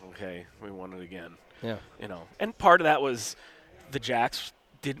 oh, okay, we won it again. Yeah. And part of that was the Jacks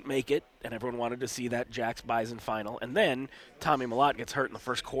didn't make it, and everyone wanted to see that Jacks Bison final. And then Tommy Mellott gets hurt in the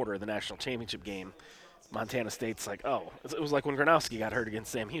first quarter of the national championship game. Montana State's like, oh, it was like when Gronowski got hurt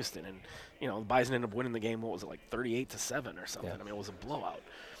against Sam Houston, and the Bison ended up winning the game. What was it, like 38-7 or something? Yeah. I mean, it was a blowout.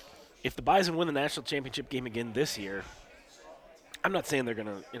 If the Bison win the national championship game again this year, I'm not saying they're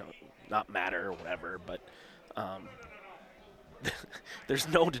gonna not matter or whatever, but there's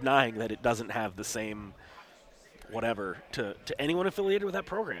no denying that it doesn't have the same whatever to anyone affiliated with that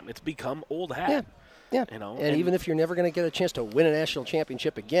program. It's become old hat. Yeah. And even if you're never going to get a chance to win a national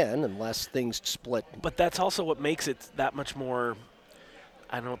championship again unless things split. But that's also what makes it that much more,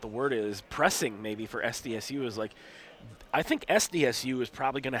 I don't know what the word is, pressing maybe for SDSU is like, I think SDSU is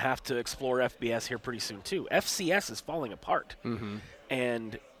probably going to have to explore FBS here pretty soon too. FCS is falling apart. Mm-hmm.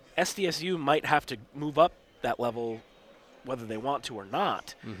 And SDSU might have to move up that level whether they want to or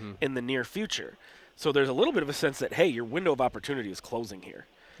not in the near future. So there's a little bit of a sense that, hey, your window of opportunity is closing here.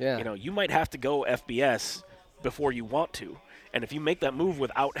 Yeah. You might have to go FBS before you want to. And if you make that move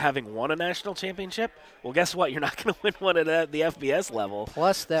without having won a national championship, well, guess what? You're not going to win one at the FBS level.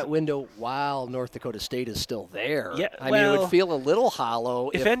 Plus that window while North Dakota State is still there. Yeah, I mean, it would feel a little hollow.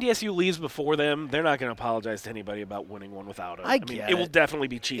 If NDSU leaves before them, they're not going to apologize to anybody about winning one without them. I mean, it will definitely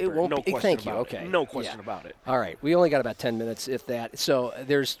be cheaper. It won't no be, question thank you. about Okay. it. No question about it. All right. We only got about 10 minutes, if that. So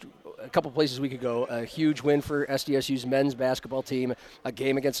there's a couple places we could go. A huge win for SDSU's men's basketball team, a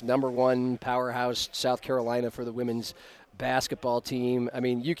game against number one powerhouse South Carolina for the women's basketball team. I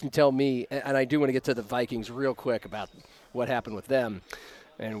mean, you can tell me, and I do want to get to the Vikings real quick about what happened with them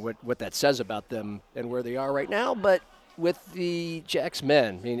and what that says about them and where they are right now. But with the Jacks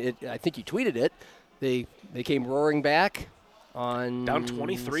men, I mean, I think you tweeted it. They came roaring back on down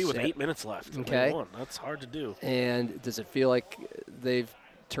 23 with 8 minutes left. Okay, that's hard to do. And does it feel like they've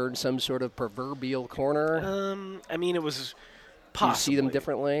turned some sort of proverbial corner? I mean, it was possibly. Do you see them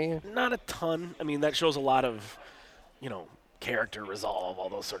differently? Not a ton. I mean, that shows a lot of, character, resolve, all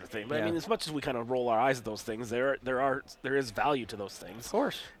those sort of things. But I mean, as much as we kind of roll our eyes at those things, there is value to those things. Of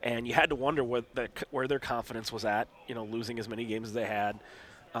course. And you had to wonder where their confidence was at, losing as many games as they had.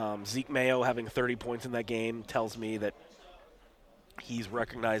 Zeke Mayo having 30 points in that game tells me that he's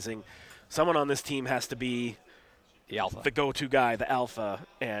recognizing someone on this team has to be the alpha, the go-to guy, the alpha,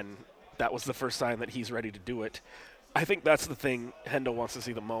 and that was the first sign that he's ready to do it. I think that's the thing Hendo wants to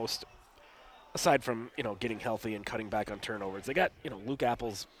see the most, aside from, getting healthy and cutting back on turnovers. They got, Luke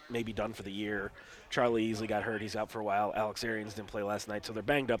Apples maybe done for the year. Charlie Easley got hurt. He's out for a while. Alex Arians didn't play last night, so they're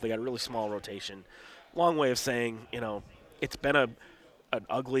banged up. They got a really small rotation. Long way of saying, it's been an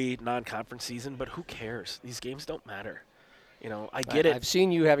ugly non-conference season, but who cares? These games don't matter. I get it. I've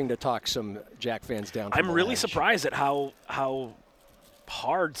seen you having to talk some Jack fans down. I'm really surprised at how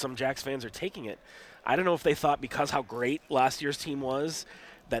hard some Jacks fans are taking it. I don't know if they thought because how great last year's team was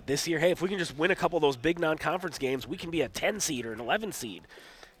that this year, hey, if we can just win a couple of those big non-conference games, we can be a 10 seed or an 11 seed.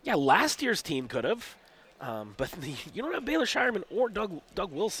 Yeah, last year's team could have, but you don't have Baylor Shireman or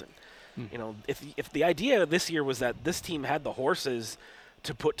Doug Wilson. You know, if the idea this year was that this team had the horses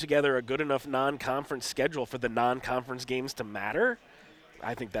to put together a good enough non-conference schedule for the non-conference games to matter,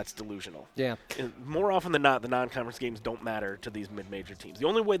 I think that's delusional. Yeah. And more often than not, the non-conference games don't matter to these mid-major teams. The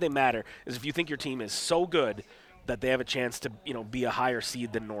only way they matter is if you think your team is so good that they have a chance to, be a higher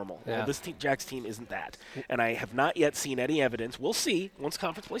seed than normal. Yeah. Well, this Jacks team isn't that. And I have not yet seen any evidence. We'll see once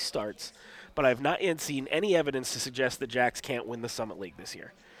conference play starts. But I have not yet seen any evidence to suggest that Jacks can't win the Summit League this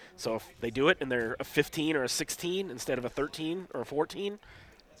year. So if they do it and they're a 15 or a 16 instead of a 13 or a 14,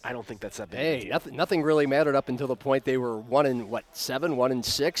 I don't think that's that big. Hey, nothing really mattered up until the point they were 1-7,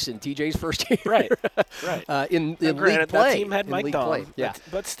 1-6 in TJ's first year. Right. In Granted, league play, that team had in Mike league Dahl, play. Yeah.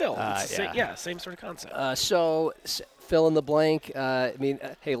 but still, it's yeah. same sort of concept. So fill in the blank.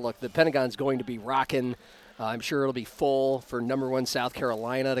 Hey, look, the Pentagon's going to be rocking. I'm sure it'll be full for number 1 South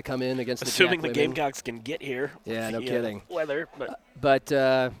Carolina to come in against Assuming the the Gamecocks can get here. Yeah, no the, kidding. Weather, but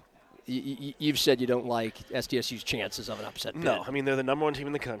you've said you don't like SDSU's chances of an upset bid. No, I mean, they're the number 1 team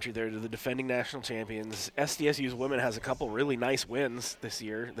in the country. They're the defending national champions. SDSU's women has a couple really nice wins this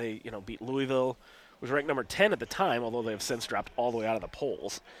year. They, beat Louisville, was ranked number 10 at the time, although they have since dropped all the way out of the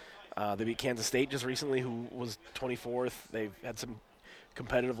polls. They beat Kansas State just recently, who was 24th. They've had some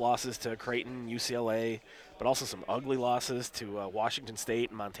competitive losses to Creighton, UCLA, but also some ugly losses to Washington State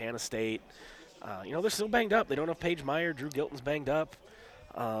and Montana State. They're still banged up. They don't have Paige Meyer. Drew Gilton's banged up.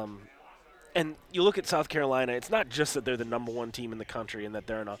 And you look at South Carolina, it's not just that they're the number 1 team in the country and that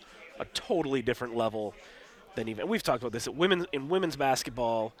they're in a totally different level than even – we've talked about this. In women's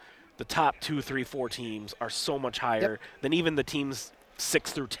basketball, the top 2, 3, 4 teams are so much higher than even the teams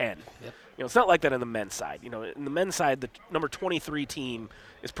 6 through 10. Yep. It's not like that on the men's side. In the men's side, the number 23 team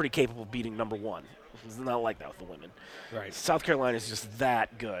is pretty capable of beating number 1. It's not like that with the women. Right. South Carolina is just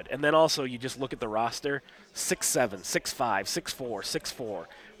that good. And then also you just look at the roster, 6'7", 6'5", 6'4", 6'4".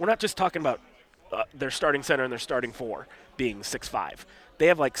 We're not just talking about their starting center and their starting 4 being 6'5". They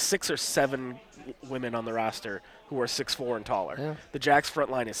have like 6 or 7 women on the roster who are 6'4" and taller. Yeah. The Jacks front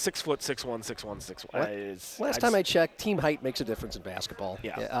line is 6 foot, 6'1", 6'1", 6'1". Last time I checked, team height makes a difference in basketball.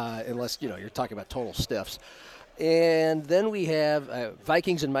 Yeah. Unless you're talking about total stiffs. And then we have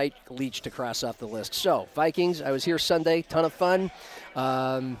Vikings and Mike Leach to cross off the list. So, Vikings, I was here Sunday, ton of fun.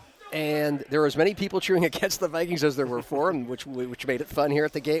 And there were as many people cheering against the Vikings as there were for them, which made it fun here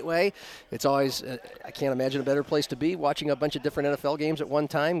at the Gateway. It's always, I can't imagine a better place to be, watching a bunch of different NFL games at one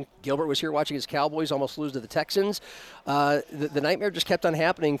time. Gilbert was here watching his Cowboys almost lose to the Texans. The nightmare just kept on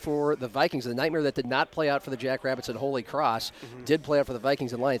happening for the Vikings. The nightmare that did not play out for the Jackrabbits at Holy Cross did play out for the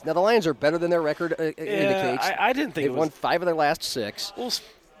Vikings and Lions. Now, the Lions are better than their record indicates. I didn't think They've won 5 of their last 6. Well,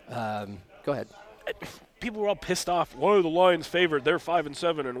 go ahead. People were all pissed off. Why are the Lions favored? They're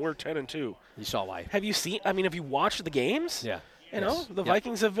 5-7 and we're 10-2. You saw why. Have you seen? I mean, have you watched the games? Yeah. The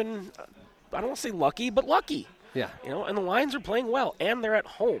Vikings have been, I don't want to say lucky, but lucky. Yeah. And the Lions are playing well, and they're at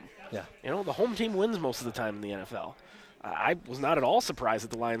home. Yeah. The home team wins most of the time in the NFL. I was not at all surprised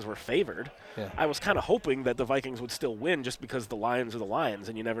that the Lions were favored. Yeah. I was kind of hoping that the Vikings would still win just because the Lions are the Lions,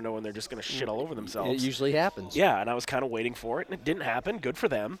 and you never know when they're just going to shit all over themselves. It usually happens. Yeah, and I was kind of waiting for it, and it didn't happen. Good for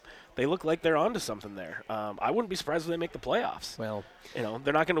them. They look like they're onto something there. I wouldn't be surprised if they make the playoffs. Well,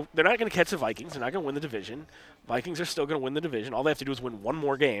 they're not going to catch the Vikings. They're not going to win the division. Vikings are still going to win the division. All they have to do is win one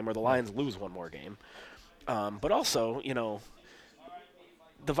more game, or the Lions lose one more game. But also,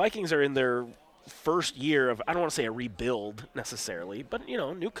 the Vikings are in their first year of, I don't want to say a rebuild necessarily, but,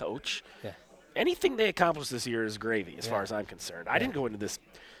 new coach. Yeah. Anything they accomplish this year is gravy as far as I'm concerned. I didn't go into this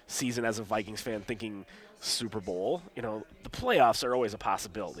season as a Vikings fan thinking Super Bowl. The playoffs are always a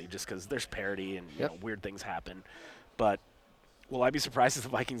possibility just because there's parity and weird things happen. But will I be surprised if the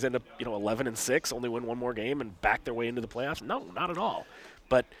Vikings end up 11-6, only win one more game and back their way into the playoffs? No, not at all.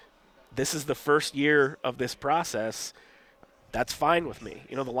 But this is the first year of this process. That's fine with me.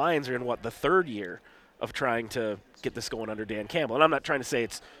 The Lions are in, the third year of trying to get this going under Dan Campbell. And I'm not trying to say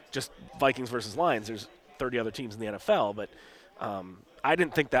it's just Vikings versus Lions. There's 30 other teams in the NFL. But I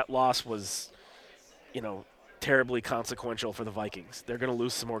didn't think that loss was, terribly consequential for the Vikings. They're going to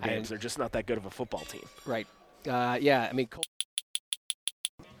lose some more games. They're just not that good of a football team. Right. And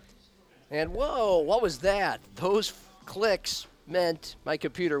whoa, what was that? Those clicks meant my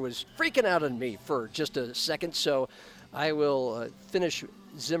computer was freaking out on me for just a second. So I will finish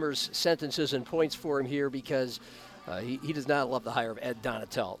Zimmer's sentences and points for him here because he does not love the hire of Ed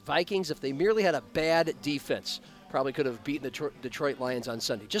Donatel. Vikings, if they merely had a bad defense, probably could have beaten the Detroit Lions on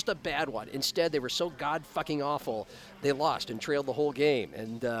Sunday. Just a bad one. Instead, they were so god-fucking-awful, they lost and trailed the whole game.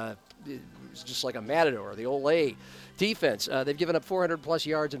 And it was just like a matador, the Olay defense. They've given up 400-plus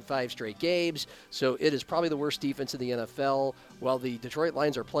yards in 5 straight games, so it is probably the worst defense in the NFL, while the Detroit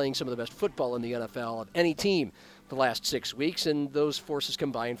Lions are playing some of the best football in the NFL of any team the last 6 weeks, and those forces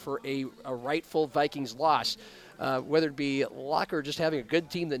combined for a rightful Vikings loss. Whether it be luck or just having a good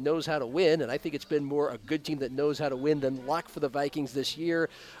team that knows how to win, and I think it's been more a good team that knows how to win than luck for the Vikings this year.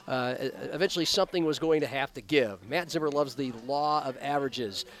 Eventually something was going to have to give. Matt Zimmer loves the law of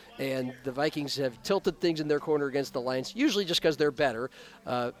averages, and the Vikings have tilted things in their corner against the Lions, usually just because they're better.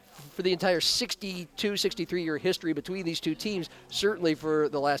 For the entire 62, 63-year history between these two teams, certainly for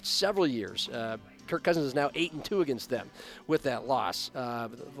the last several years, Kirk Cousins is now 8-2 against them with that loss. The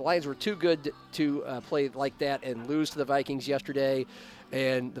Lions were too good to play like that and lose to the Vikings yesterday,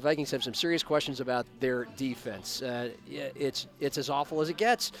 and the Vikings have some serious questions about their defense. It's as awful as it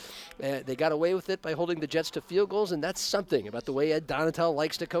gets. They got away with it by holding the Jets to field goals, and that's something about the way Ed Donatel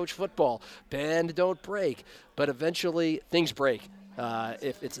likes to coach football. Bend, don't break. But eventually things break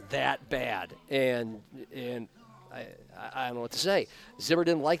if it's that bad. And I don't know what to say. Zimmer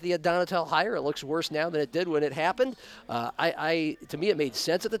didn't like the Donatel hire. It looks worse now than it did when it happened. To me, it made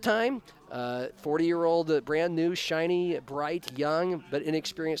sense at the time. 40-year-old, brand new, shiny, bright, young, but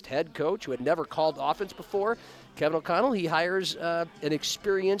inexperienced head coach who had never called offense before. Kevin O'Connell, he hires an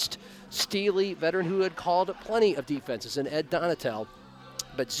experienced, steely veteran who had called plenty of defenses, and Ed Donatel.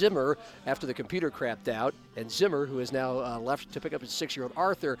 But Zimmer, after the computer crapped out, and Zimmer, who is now left to pick up his 6-year-old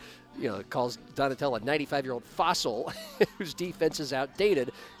Arthur, calls Donatel a 95-year-old fossil whose defense is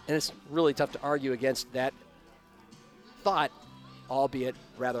outdated, and it's really tough to argue against that thought, albeit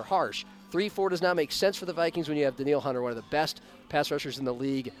rather harsh. 3-4 does not make sense for the Vikings when you have Danielle Hunter, one of the best pass rushers in the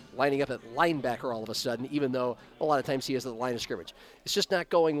league, lining up at linebacker all of a sudden, even though a lot of times he is at the line of scrimmage. It's just not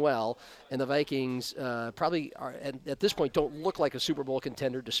going well, and the Vikings probably are, at this point, don't look like a Super Bowl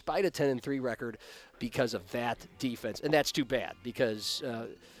contender despite a 10-3 record because of that defense. And that's too bad because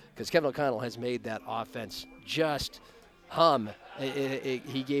Kevin O'Connell has made that offense just hum.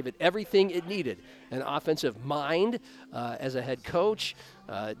 He gave it everything it needed. An offensive mind as a head coach,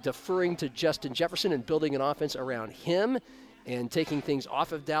 deferring to Justin Jefferson and building an offense around him and taking things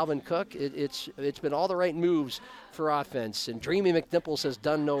off of Dalvin Cook. It's been all the right moves for offense. And Dreamy McNichols has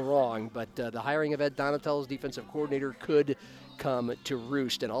done no wrong, but the hiring of Ed Donatel as defensive coordinator could come to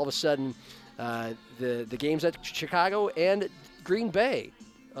roost. And all of a sudden, the games at Chicago and Green Bay,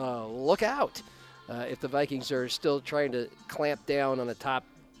 look out. If the Vikings are still trying to clamp down on the top,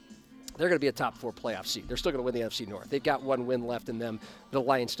 they're going to be a top 4 playoff seed. They're still going to win the NFC North. They've got 1 win left in them. The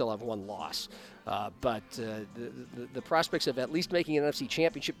Lions still have 1 loss. But the prospects of at least making an NFC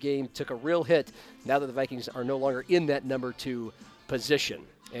Championship game took a real hit now that the Vikings are no longer in that number 2 position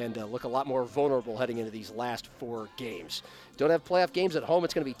and look a lot more vulnerable heading into these last 4 games. Don't have playoff games at home.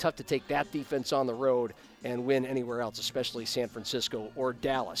 It's going to be tough to take that defense on the road and win anywhere else, especially San Francisco or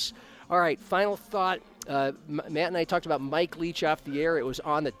Dallas. All right, final thought. Matt and I talked about Mike Leach off the air. It was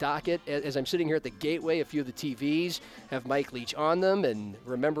on the docket. As I'm sitting here at the Gateway, a few of the TVs have Mike Leach on them and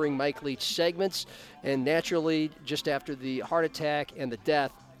remembering Mike Leach segments. And naturally, just after the heart attack and the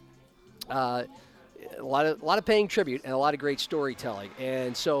death, a lot of paying tribute and a lot of great storytelling.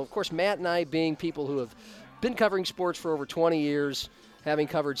 And so, of course, Matt and I, being people who have been covering sports for over 20 years, having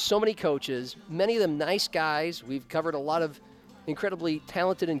covered so many coaches, many of them nice guys. We've covered a lot of incredibly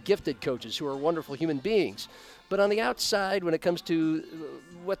talented and gifted coaches who are wonderful human beings. But on the outside, when it comes to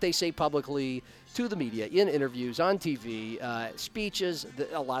what they say publicly to the media, in interviews, on TV, speeches,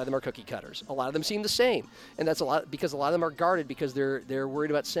 a lot of them are cookie cutters. A lot of them seem the same. And that's a lot because a lot of them are guarded because they're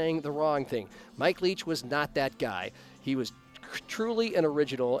worried about saying the wrong thing. Mike Leach was not that guy. He was truly an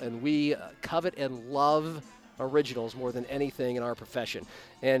original, and we covet and love originals more than anything in our profession.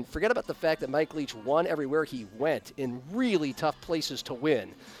 And forget about the fact that Mike Leach won everywhere he went in really tough places to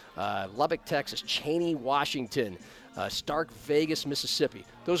win. Lubbock, Texas, Cheney, Washington, Stark, Vegas, Mississippi.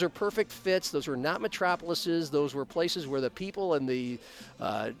 Those are perfect fits. Those were not metropolises. Those were places where the people and the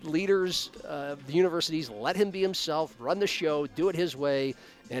leaders of the universities let him be himself, run the show, do it his way,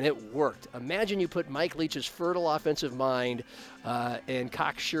 and it worked. Imagine you put Mike Leach's fertile offensive mind and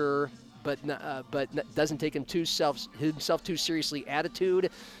cocksure but doesn't take himself too seriously attitude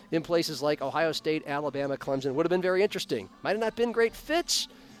in places like Ohio State, Alabama, Clemson. Would have been very interesting. Might have not been great fits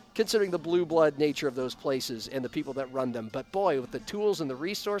considering the blue blood nature of those places and the people that run them. But boy, with the tools and the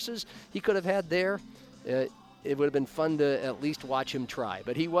resources he could have had there, it would have been fun to at least watch him try.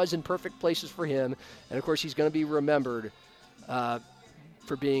 But he was in perfect places for him. And of course, he's going to be remembered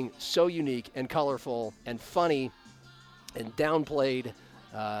for being so unique and colorful and funny and downplayed.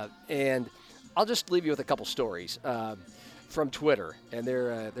 And I'll just leave you with a couple stories from Twitter, and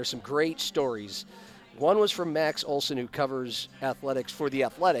there's some great stories. One was from Max Olson, who covers athletics for The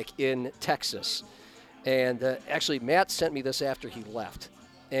Athletic in Texas. And actually, Matt sent me this after he left.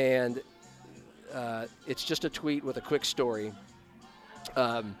 And it's just a tweet with a quick story.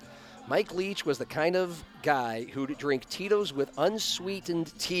 Mike Leach was the kind of guy who'd drink Tito's with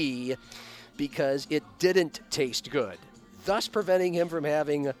unsweetened tea because it didn't taste good, thus preventing him from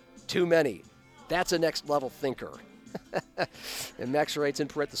having too many. That's a next-level thinker. And Max writes in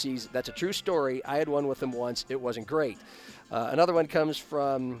parentheses, that's a true story. I had one with him once. It wasn't great. Another one comes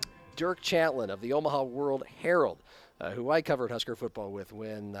from Dirk Chatlin of the Omaha World Herald, who I covered Husker football with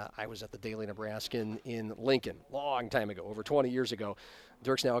when I was at the Daily Nebraskan in Lincoln, long time ago, over 20 years ago.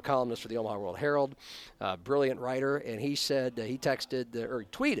 Dirk's now a columnist for the Omaha World Herald, brilliant writer, and he said, he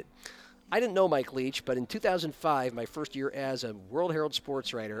tweeted, I didn't know Mike Leach, but in 2005, my first year as a World Herald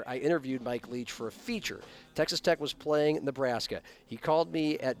sports writer, I interviewed Mike Leach for a feature. Texas Tech was playing Nebraska. He called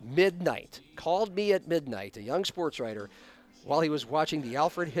me at midnight, a young sports writer, while he was watching the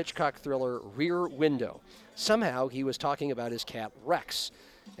Alfred Hitchcock thriller Rear Window. Somehow, he was talking about his cat, Rex.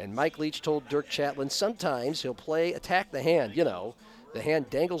 And Mike Leach told Dirk Chatlin sometimes he'll play attack the hand, The hand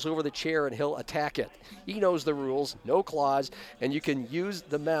dangles over the chair and he'll attack it. He knows the rules, no claws, and you can use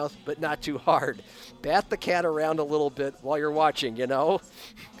the mouth, but not too hard. Bat the cat around a little bit while you're watching,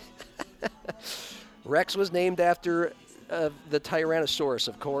 Rex was named after the Tyrannosaurus,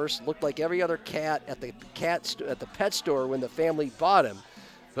 of course. Looked like every other cat at the pet store when the family bought him.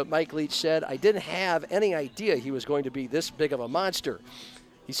 But Mike Leach said, I didn't have any idea he was going to be this big of a monster.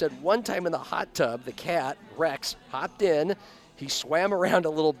 He said one time in the hot tub, the cat, Rex, hopped in. He swam around a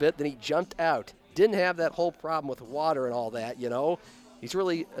little bit, then he jumped out. Didn't have that whole problem with water and all that, He's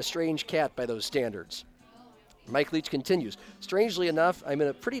really a strange cat by those standards. Mike Leach continues, strangely enough, I'm in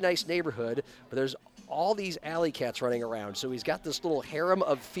a pretty nice neighborhood, but there's all these alley cats running around. So he's got this little harem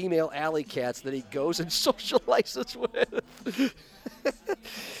of female alley cats that he goes and socializes with.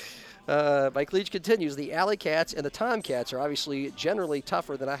 Mike Leach continues, the alley cats and the tomcats are obviously generally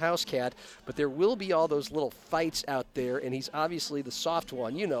tougher than a house cat, but there will be all those little fights out there, and he's obviously the soft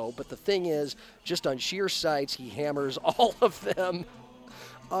one, but the thing is, just on sheer sights, he hammers all of them.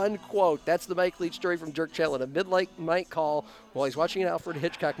 Unquote. That's the Mike Leach story from Dirk Chatlin, a midnight call while he's watching an Alfred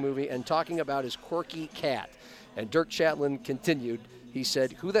Hitchcock movie and talking about his quirky cat. And Dirk Chatlin continued, he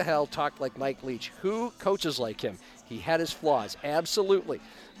said, who the hell talked like Mike Leach? Who coaches like him? He had his flaws, absolutely.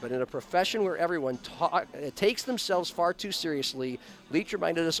 But in a profession where everyone takes themselves far too seriously, Leach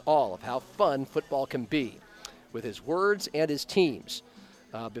reminded us all of how fun football can be with his words and his teams.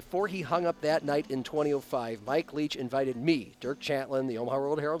 Before he hung up that night in 2005, Mike Leach invited me, Dirk Chatlin, the Omaha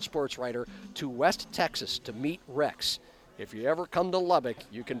World Herald sports writer, to West Texas to meet Rex. If you ever come to Lubbock,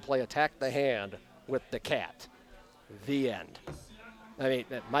 you can play attack the hand with the cat. The end. I mean,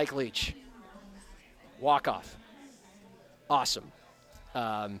 Mike Leach, walk off. Awesome.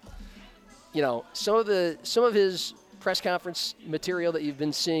 Some of his press conference material that you've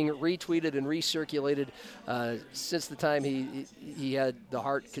been seeing retweeted and recirculated since the time he had the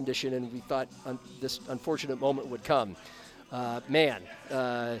heart condition, and we thought this unfortunate moment would come. Some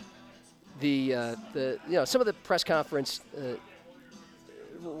of the press conference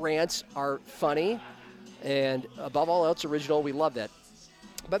rants are funny, and above all else, original. We love that.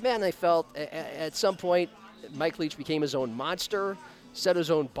 But man, I felt at some point Mike Leach became his own monster, set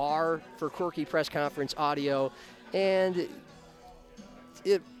his own bar for quirky press conference audio, and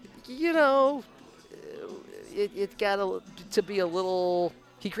it got to be a little.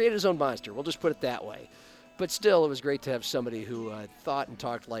 He created his own monster. We'll just put it that way. But still, it was great to have somebody who thought and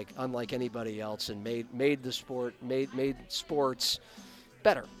talked unlike anybody else, and made sports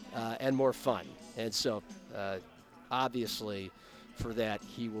better and more fun. And so, obviously, for that,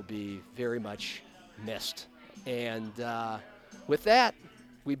 he will be very much missed. And with that,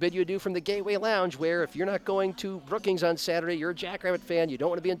 we bid you adieu from the Gateway Lounge, where if you're not going to Brookings on Saturday, you're a Jackrabbit fan, you don't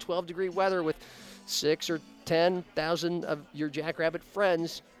want to be in 12-degree weather with 6,000 or 10,000 of your Jackrabbit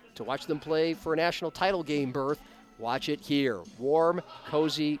friends to watch them play for a national title game berth, watch it here. Warm,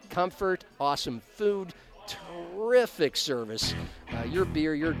 cozy, comfort, awesome food, terrific service. Your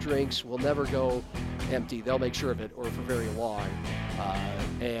beer, your drinks will never go empty. They'll make sure of it, or for very long.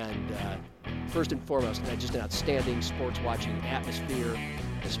 First and foremost, just an outstanding sports watching atmosphere,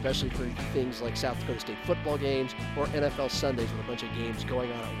 especially for things like South Dakota State football games or NFL Sundays with a bunch of games going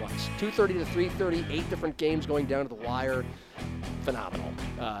on at once. 2:30 to 3:30, 8 different games going down to the wire. Phenomenal.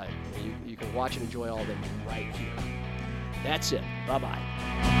 You can watch and enjoy all of them right here. That's it. Bye-bye.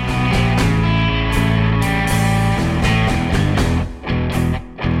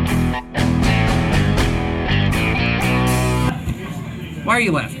 Why are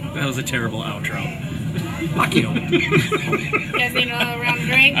you laughing? That was a terrible outro. Fuck you. You guys need another round of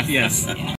drinks? Yes.